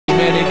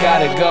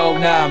gotta go,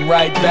 now I'm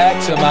right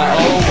back to my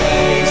old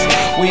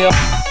ways. We are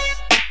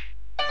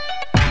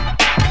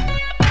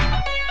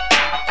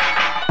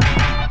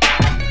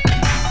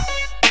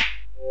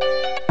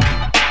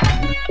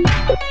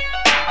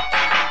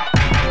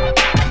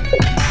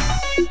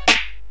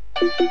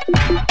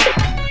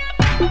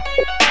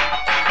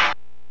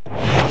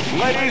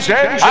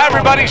Hi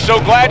everybody,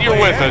 so glad you're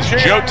with us.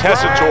 Joe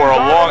TYSON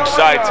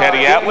alongside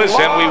Teddy Atlas,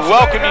 and we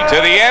welcome you to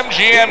the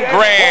MGM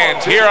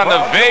Grand here on the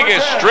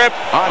Vegas Strip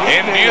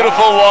in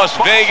beautiful Las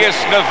Vegas,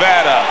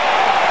 Nevada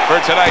for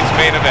tonight's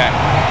main event.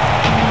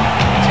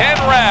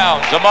 10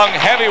 rounds among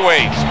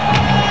heavyweights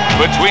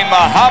between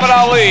Muhammad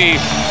Ali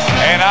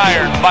and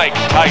Iron Mike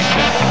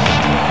Tyson.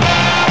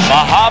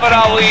 Muhammad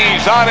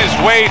Ali's on his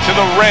way to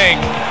the ring.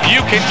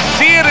 You can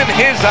see it in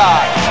his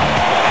eyes.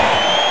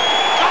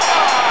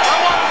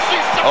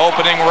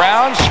 Opening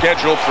round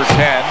scheduled for 10.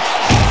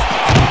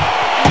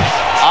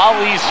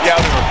 Ali's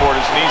scouting report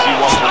is an easy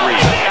one to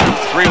read.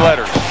 3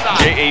 letters,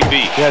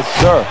 J-A-B. Yes,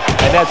 sir.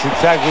 And that's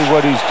exactly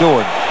what he's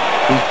doing.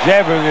 He's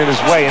jabbing in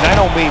his way, and I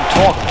don't mean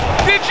talking.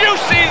 Did you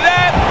see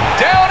that?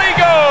 Down he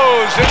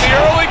goes in the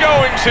early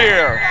goings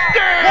here.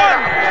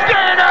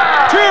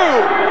 1, 2.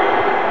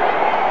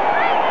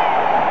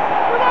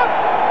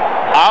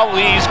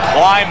 Ali's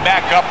climb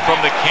back up from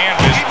the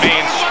canvas may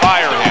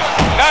inspire him.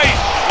 Nice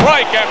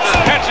strike after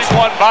catching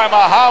one by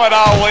Muhammad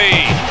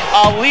Ali.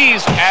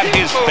 Ali's at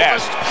his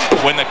best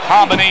when the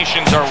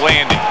combinations are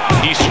landing.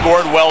 He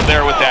scored well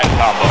there with that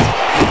combo.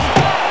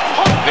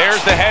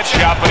 There's the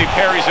headshot, but he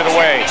parries it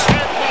away.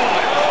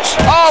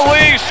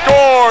 Ali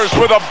scores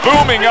with a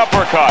booming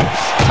uppercut.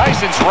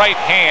 Tyson's right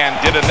hand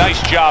did a nice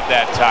job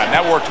that time.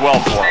 That worked well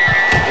for him.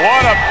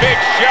 What a big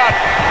shot.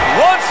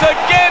 Once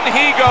again,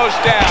 he goes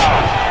down.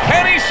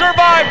 Can he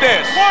survive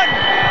this? 1,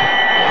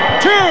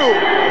 2,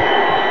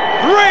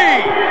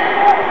 3,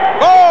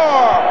 4.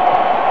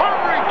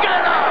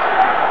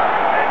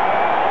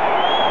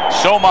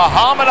 So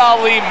Muhammad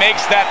Ali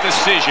makes that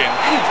decision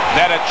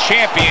that a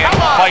champion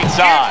fights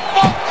on.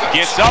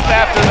 Gets up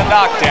after the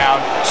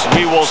knockdown.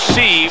 We will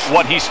see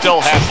what he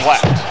still has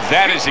left.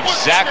 That is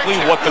exactly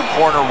what the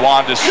corner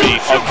wanted to see.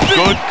 A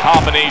good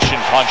combination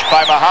punch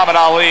by Muhammad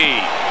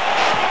Ali.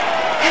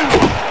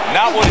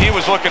 Not what he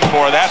was looking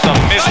for. That's a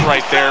miss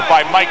right there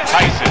by Mike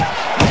Tyson.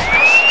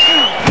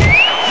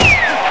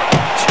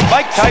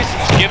 Mike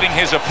Tyson's giving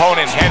his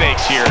opponent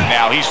headaches here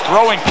now. He's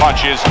throwing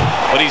punches,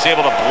 but he's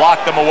able to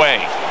block them away.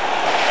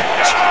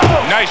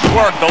 Nice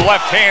work, the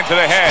left hand to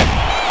the head.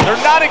 They're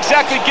not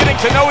exactly getting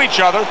to know each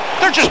other.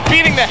 They're just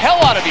beating the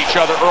hell out of each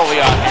other early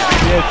on here.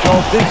 Yeah,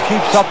 Joe, if this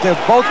keeps up, they're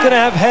both going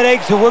to have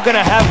headaches, and we're going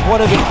to have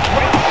one of the...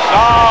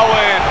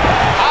 Solid.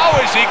 How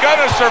is he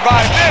going to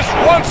survive this?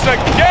 Once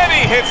again,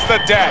 he hits the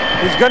deck.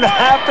 He's going to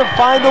have to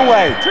find a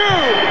way. 2.